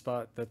UFC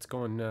spot that's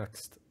going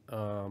next?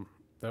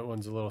 That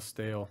one's a little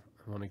stale.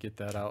 I want to get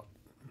that out.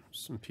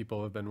 Some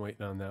people have been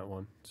waiting on that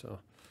one. So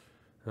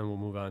then we'll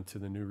move on to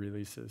the new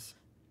releases.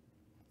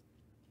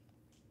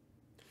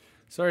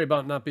 Sorry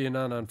about not being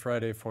on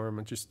Friday for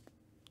him.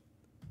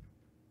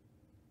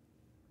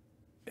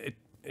 It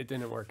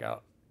didn't work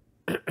out.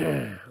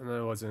 And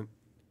I wasn't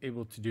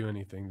able to do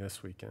anything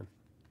this weekend.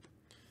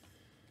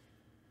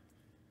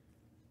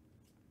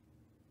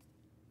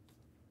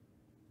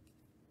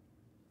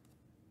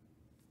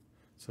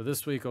 So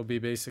this week will be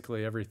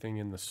basically everything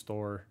in the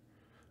store.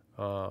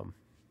 Go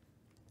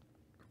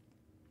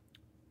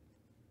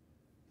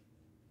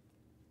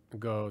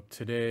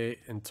today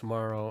and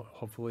tomorrow,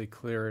 hopefully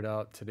clear it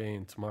out today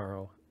and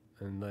tomorrow,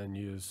 and then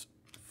use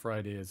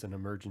Friday as an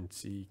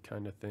emergency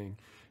kind of thing.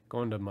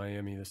 Going to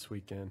Miami this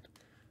weekend,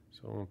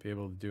 so I won't be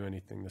able to do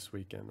anything this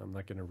weekend. I'm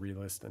not going to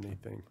relist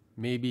anything.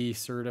 Maybe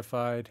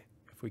certified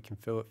if we can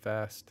fill it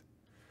fast.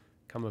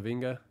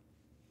 Camavinga,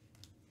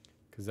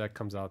 because that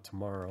comes out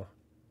tomorrow.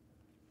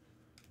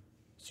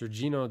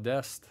 Sergino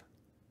Dest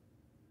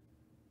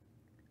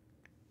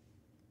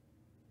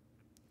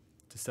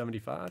to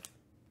 75.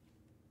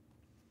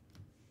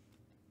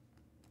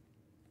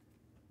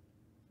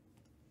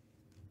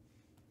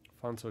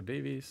 Alfonso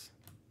Davies.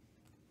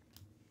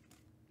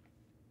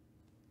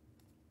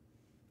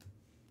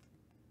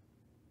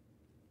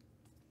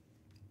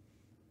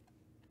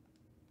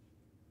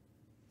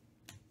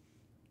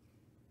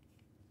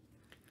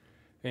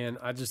 And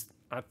I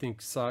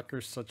think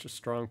soccer's such a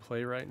strong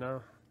play right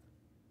now.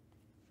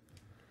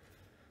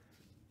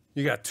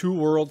 You got 2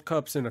 World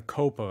Cups and a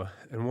Copa,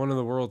 and one of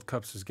the World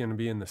Cups is going to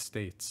be in the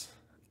States,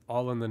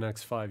 all in the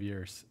next 5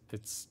 years.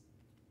 It's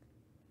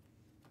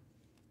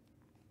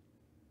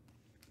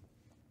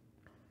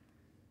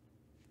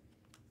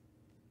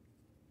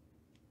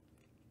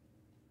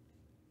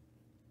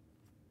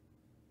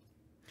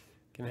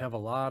going to have a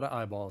lot of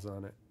eyeballs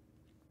on it.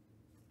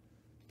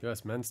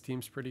 U.S. men's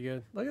team's pretty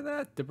good. Look at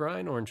that, De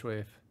Bruyne orange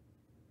wave.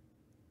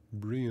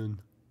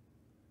 Brian.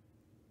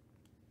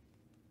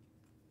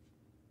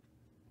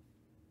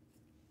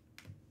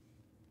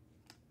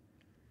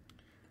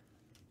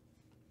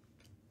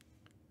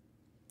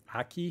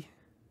 Ake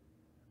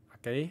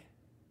to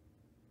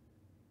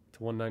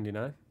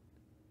 199.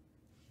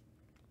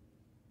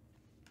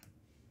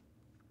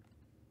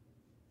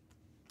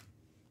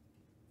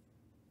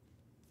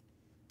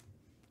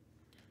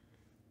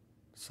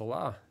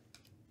 Salah.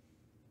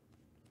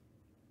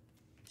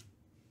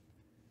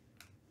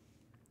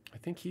 I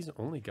think he's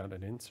only got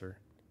an insert.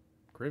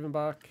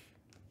 Gravenbach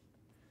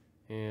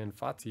and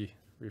Fati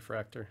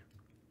refractor.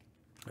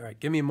 All right,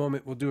 give me a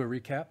moment. We'll do a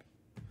recap.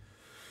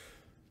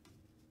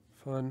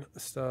 Fun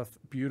stuff.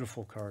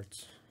 Beautiful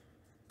cards.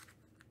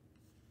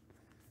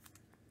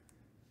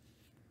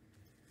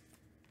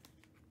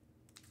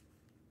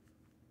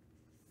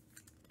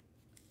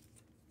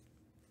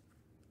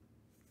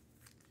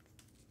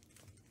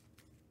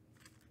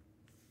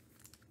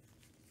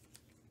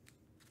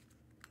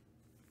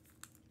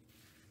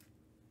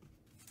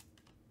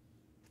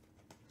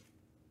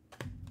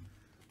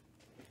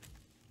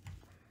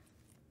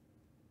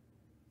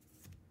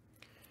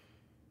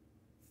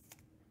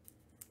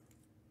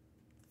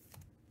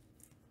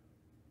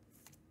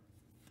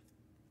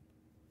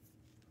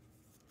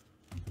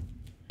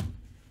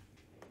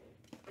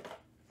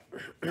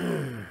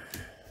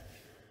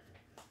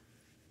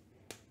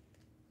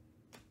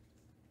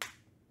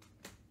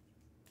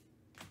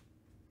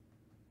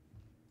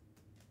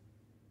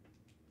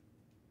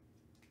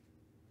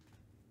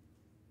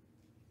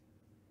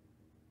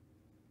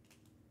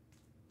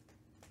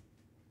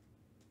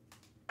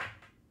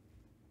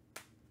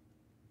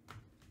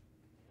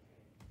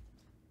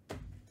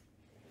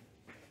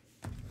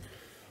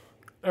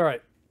 All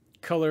right,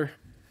 color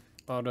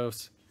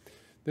autos.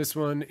 This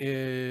one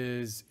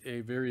is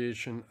a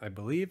variation, I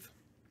believe.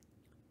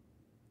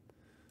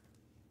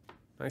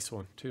 Nice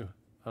one, too.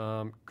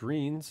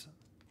 Greens.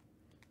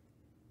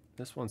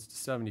 This one's to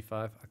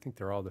 75. I think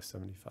they're all to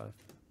 75.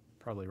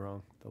 Probably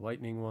wrong. The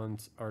Lightning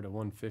ones are to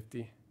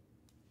 150.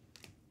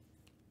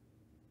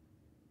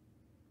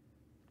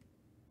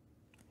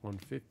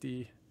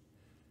 150.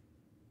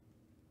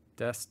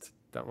 Dest,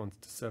 that one's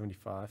to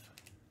 75.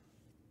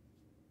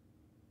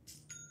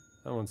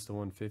 That one's to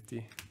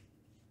 150.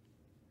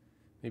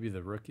 Maybe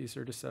the rookies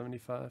are to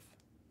 75.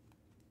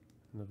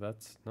 And the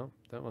vets, no,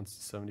 that one's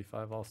to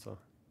 75 also.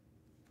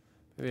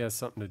 Maybe it has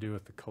something to do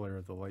with the color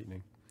of the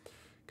Lightning.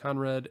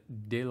 Conrad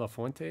De La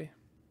Fuente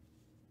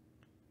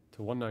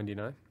to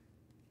 199.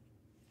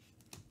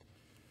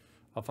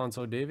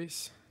 Alphonso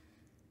Davies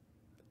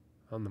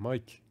on the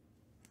mic.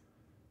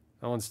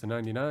 That one's to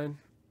 99.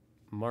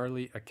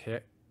 Marley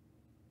Ake.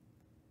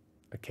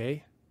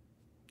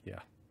 Yeah,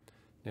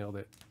 nailed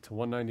it. To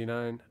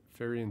 199.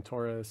 Ferran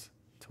Torres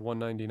to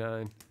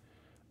 199.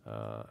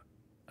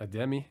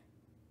 Ademi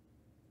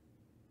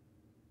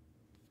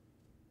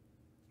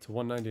to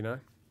 199.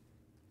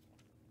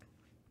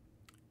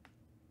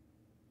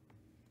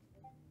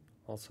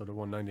 Also to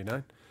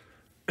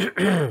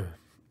 199.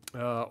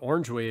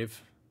 Orange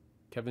Wave,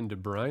 Kevin De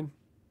Bruyne.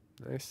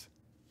 Nice.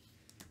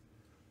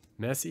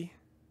 Messi.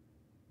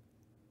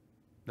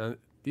 Now,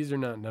 these are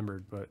not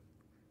numbered, but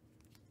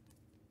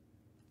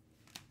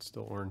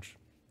still orange.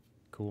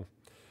 Cool.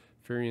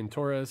 Ferran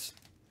Torres.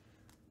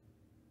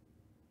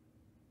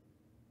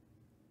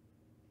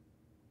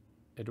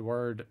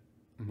 Edouard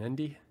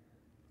Mendy.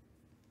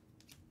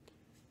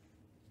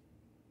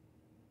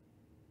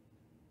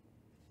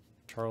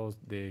 Charles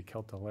de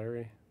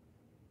Keltelare.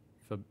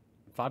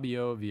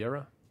 Fabio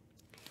Vieira.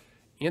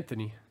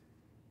 Anthony.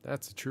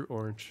 That's a true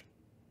orange.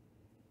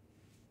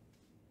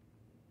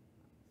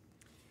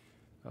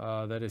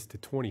 That is to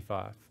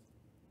 25.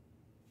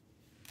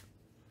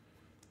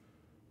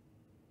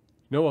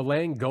 Noah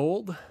Lang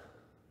Gold.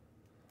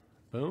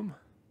 Boom.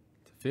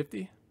 To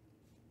 50.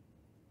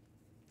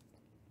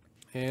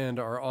 And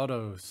our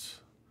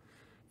autos.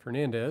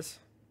 Fernandez.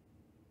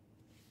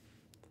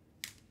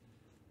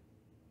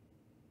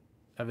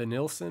 Evan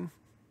Nilsson.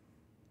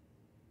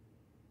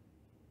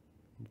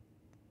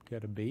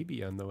 Got a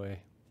baby on the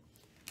way.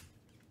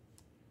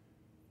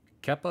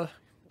 Kepa.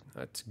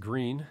 That's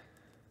green.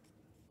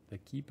 The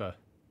Kepa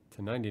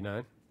to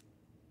 99.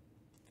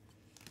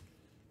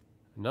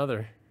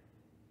 Another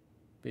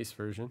base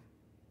version.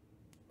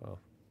 Well,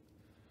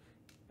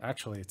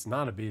 actually, it's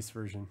not a base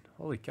version.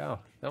 Holy cow.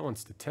 That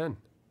one's to 10.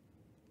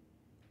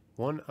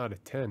 1 out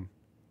of 10.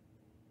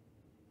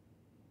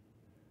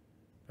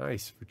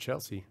 Nice for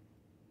Chelsea.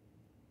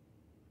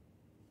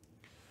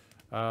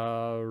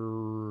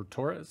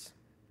 Torres,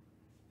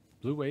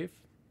 Blue Wave,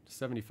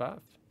 75.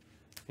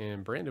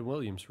 And Brandon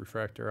Williams,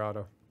 refractor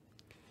auto.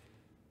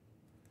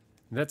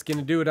 And that's going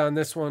to do it on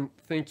this one.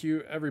 Thank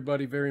you,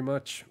 everybody, very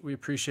much. We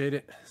appreciate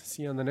it.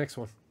 See you on the next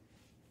one.